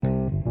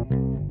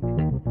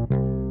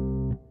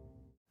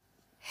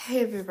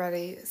Hey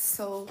everybody,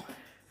 so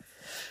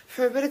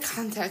for a bit of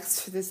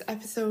context for this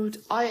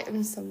episode, I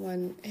am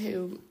someone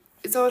who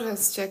is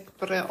autistic,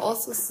 but I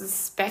also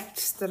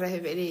suspect that I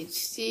have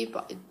ADHD,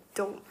 but I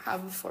don't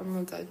have a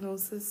formal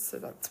diagnosis, so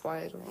that's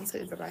why I don't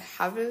say that I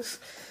have it.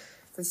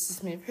 That's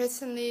just me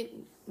personally,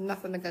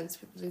 nothing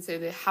against people who say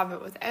they have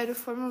it without a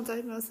formal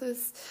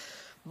diagnosis.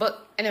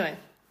 But anyway,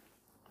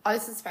 I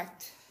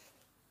suspect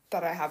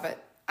that I have it,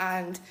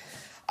 and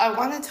I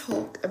want to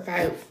talk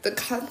about the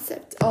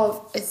concept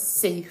of a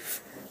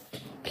safe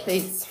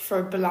place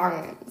for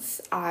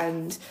belongings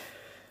and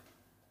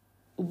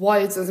why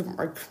it doesn't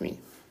work for me.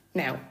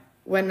 Now,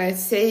 when I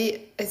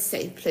say a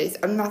safe place,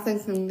 I'm not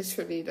thinking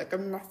literally,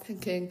 I'm not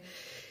thinking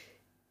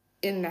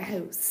in the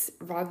house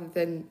rather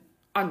than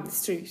on the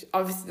street.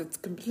 Obviously, that's a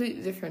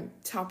completely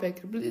different topic,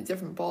 completely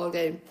different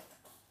ballgame.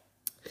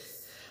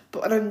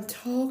 But what I'm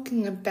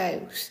talking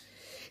about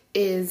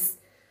is,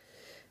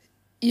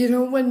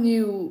 when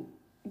you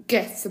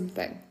get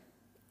something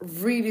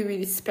really,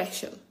 really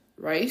special,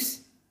 right?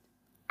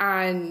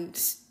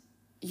 And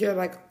you're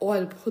like, oh,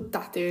 I'll put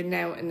that there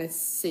now in a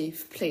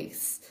safe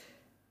place,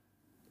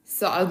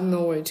 so I'll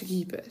know where to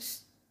keep it.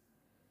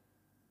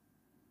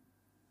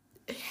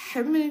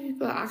 How many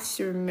people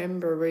actually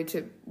remember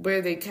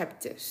where they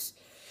kept it?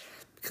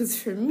 Because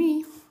for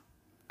me,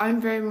 I'm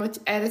very much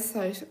out of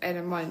sight, out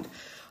of mind.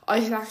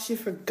 I had actually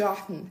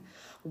forgotten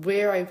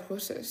where I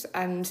put it,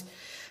 and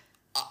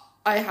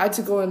I had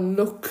to go and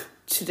look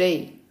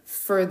today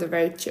for the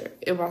voucher.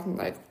 It wasn't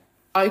like,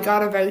 I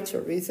got a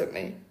voucher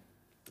recently.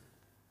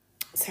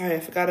 Sorry, I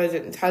forgot I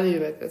didn't tell you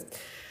about this.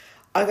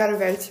 I got a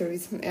voucher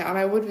recently, and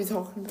I would be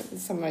talking about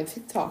this on my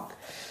TikTok.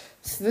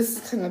 So this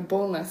is kind of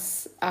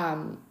bonus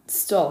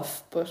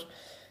stuff, but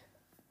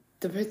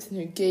the person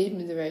who gave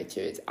me the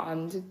voucher is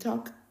on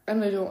TikTok,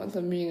 and I don't want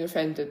them being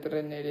offended that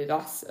I nearly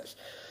lost it.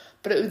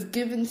 But it was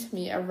given to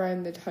me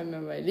around the time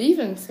of my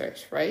leaving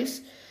cert,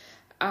 right?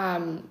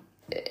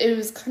 It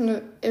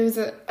was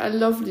a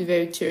lovely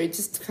voucher,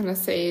 just to kind of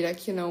say,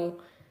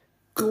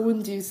 go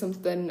and do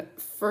something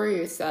for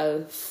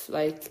yourself,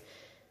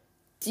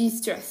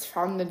 de-stress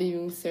from the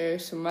leaving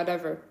cert and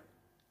whatever.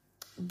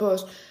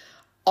 But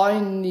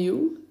I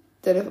knew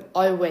that if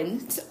I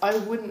went, I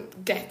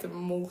wouldn't get the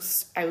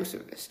most out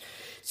of it.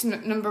 So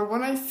number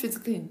one, I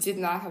physically did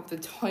not have the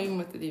time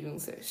with the leaving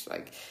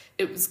cert.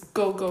 It was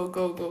go, go,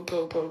 go, go,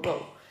 go, go,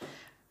 go.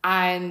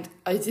 And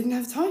I didn't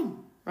have time,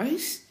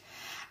 right?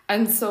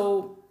 And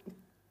so,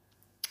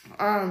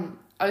 I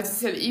just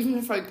said, even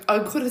if I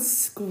could have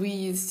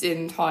squeezed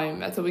in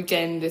time at the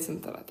weekend or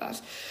something like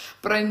that,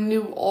 but I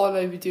knew all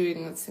I'd be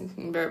doing was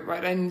thinking about,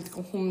 right, I need to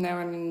go home now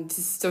and I need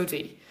to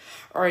study,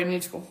 or I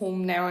need to go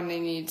home now and I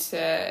need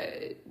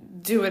to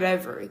do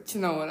whatever,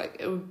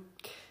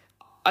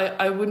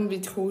 I wouldn't be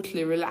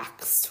totally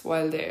relaxed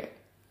while there.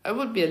 I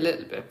would be a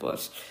little bit,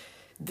 but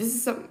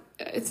it's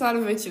not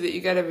a voucher that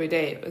you get every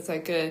day. It's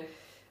like a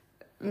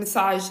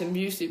massage and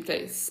beauty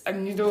place,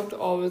 and you don't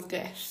always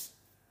get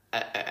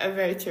a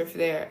voucher for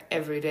there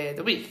every day of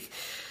the week.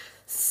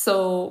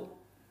 So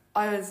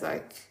I was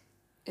like,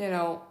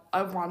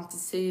 I want to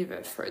save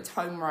it for a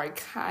time where I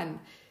can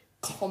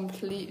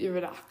completely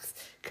relax,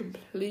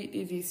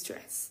 completely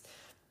de-stress.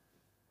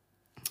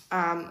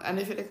 And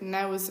I feel like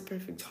now is the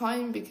perfect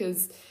time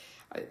because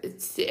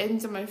it's the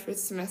end of my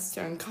first semester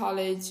in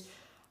college.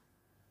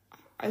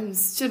 I'm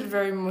still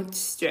very much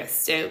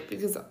stressed out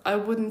because I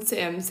wouldn't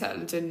say I'm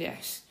settled in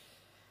yet.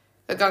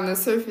 On the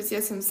surface,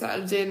 yes, I'm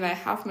settled in. I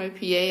have my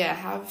PA. I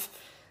have,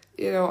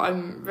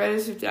 I'm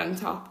relatively on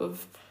top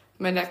of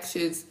my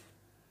lectures,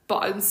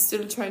 but I'm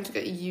still trying to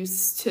get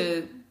used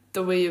to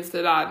the way of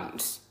the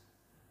land.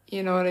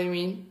 You know what I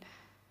mean?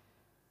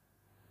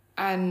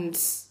 And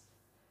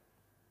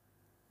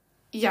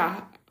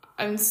yeah,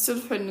 I'm still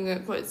finding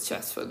it quite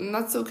stressful, and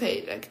that's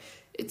okay.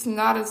 It's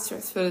not as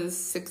stressful as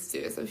 6th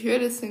year. So if you're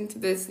listening to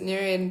this and you're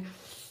in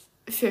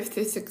 5th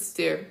or 6th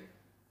year,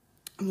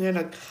 and you're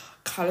like,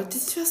 college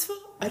is stressful?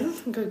 I don't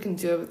think I can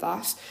deal with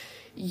that.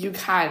 You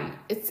can.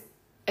 It's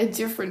a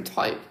different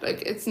type.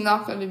 It's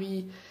not going to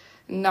be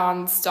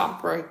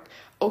non-stop work.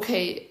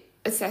 Okay,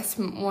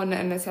 assessment 1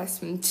 and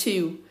assessment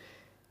 2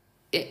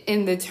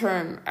 in the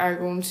term are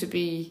going to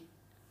be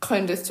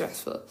kind of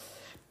stressful.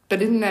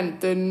 But in them,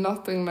 they're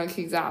nothing like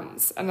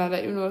exams. And I'll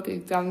let you know what the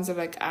exams are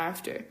like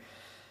after.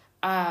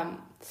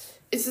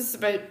 It's just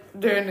about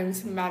learning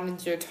to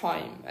manage your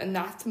time. And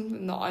that's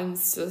something that I'm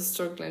still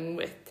struggling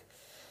with.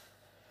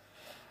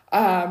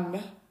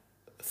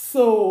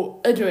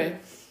 So anyway,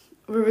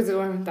 where was I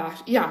going with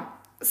that? Yeah,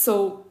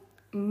 so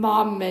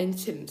Mom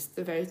mentioned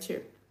the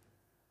voucher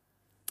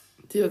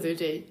the other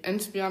day, and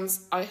to be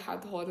honest, I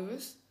had thought of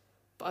it,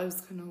 but I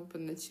was kind of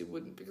hoping that she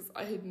wouldn't, because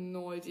I had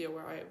no idea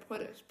where I had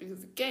put it,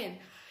 because again,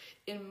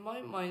 in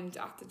my mind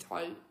at the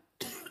time,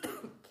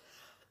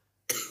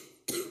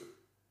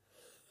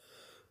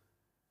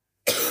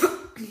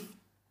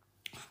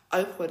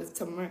 I put it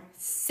somewhere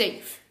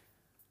safe.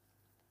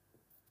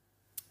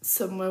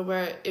 Somewhere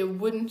where it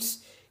wouldn't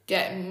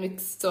get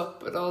mixed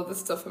up with all the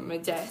stuff on my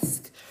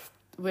desk,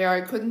 where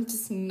I couldn't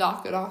just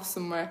knock it off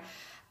somewhere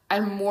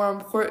And more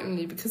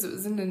importantly, because it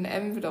was in an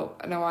envelope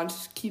and I wanted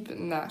to keep it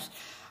in that,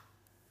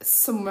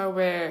 somewhere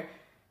where,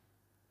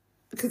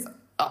 because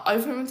I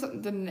found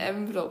something in an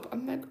envelope,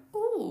 I'm like,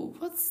 oh,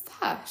 what's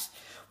that?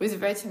 With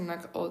everything,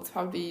 like, oh, it's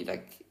probably,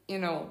 like, you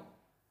know,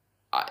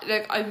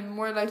 I'm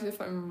more likely if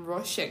I'm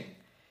rushing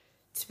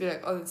to be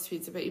like, oh, it's a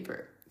piece of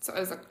paper. So I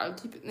was like, I'll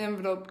keep it in the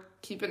envelope,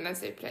 keep it in a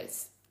safe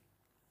place.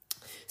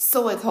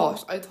 So I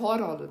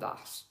thought all of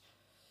that.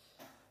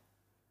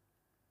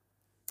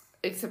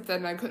 Except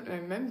then I couldn't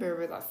remember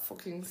where that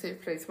fucking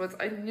safe place was.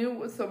 I knew it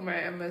was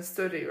somewhere in my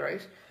study,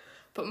 right?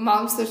 But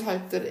Mom's the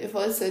type that if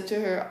I said to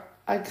her,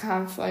 I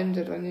can't find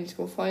it, I need to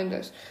go find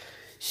it,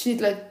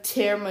 she'd like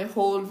tear my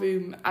whole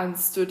room and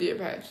study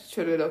apart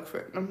trying to look for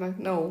it. And I'm like,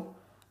 no,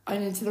 I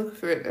need to look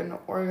for it in an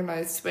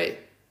organised way.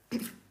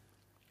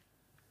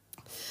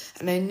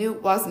 And I knew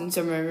it wasn't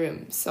in my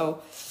room,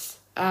 so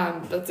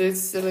but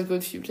there's still a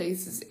good few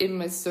places in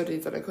my study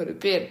that I could have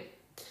been.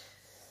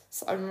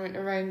 So I'm running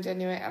around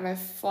anyway, and I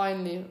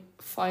finally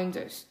find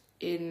it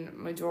in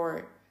my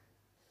drawer.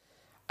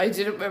 I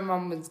did it when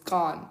Mum was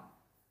gone,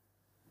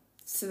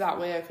 so that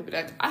way I could be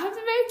like, I have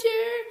the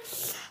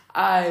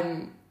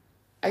voucher.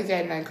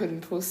 Again, I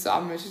couldn't post it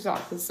on my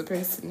TikTok because the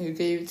person who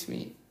gave it to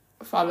me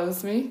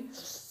follows me.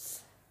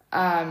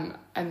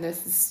 And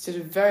this is still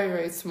a very,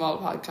 very small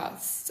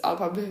podcast. I'll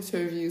probably have to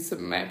review some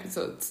of my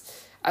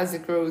episodes as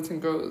it grows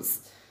and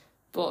grows.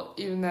 But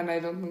even then, I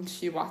don't think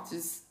she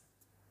watches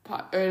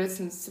or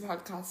listens to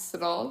podcasts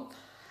at all.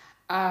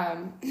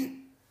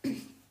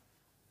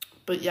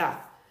 But yeah.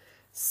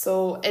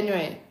 So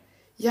anyway,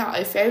 yeah,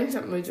 I found it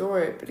in my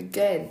drawer. But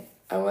again,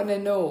 I want to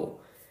know,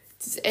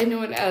 does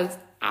anyone else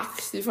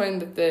actually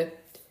find that the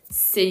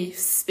safe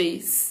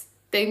space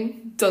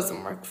thing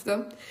doesn't work for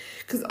them?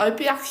 Because I'd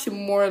be actually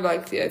more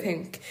likely, I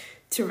think,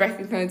 to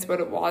recognise what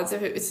it was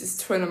if it was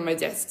just thrown on my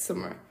desk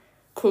somewhere,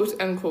 quote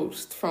unquote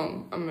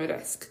thrown on my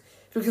desk,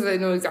 because I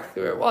know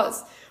exactly where it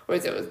was,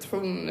 whereas it was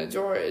thrown in a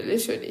drawer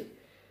literally,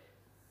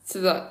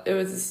 so that it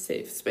was a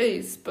safe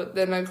space. But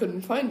then I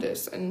couldn't find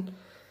it, and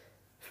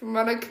from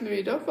what I can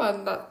read up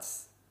on,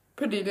 that's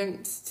pretty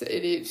linked to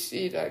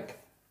ADHD, like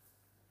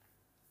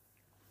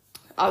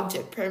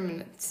object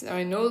permanence. Now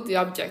I know the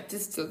object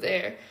is still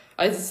there,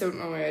 I just don't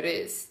know where it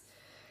is.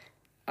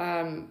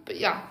 But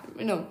yeah,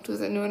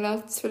 does anyone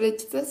else relate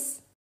to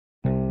this?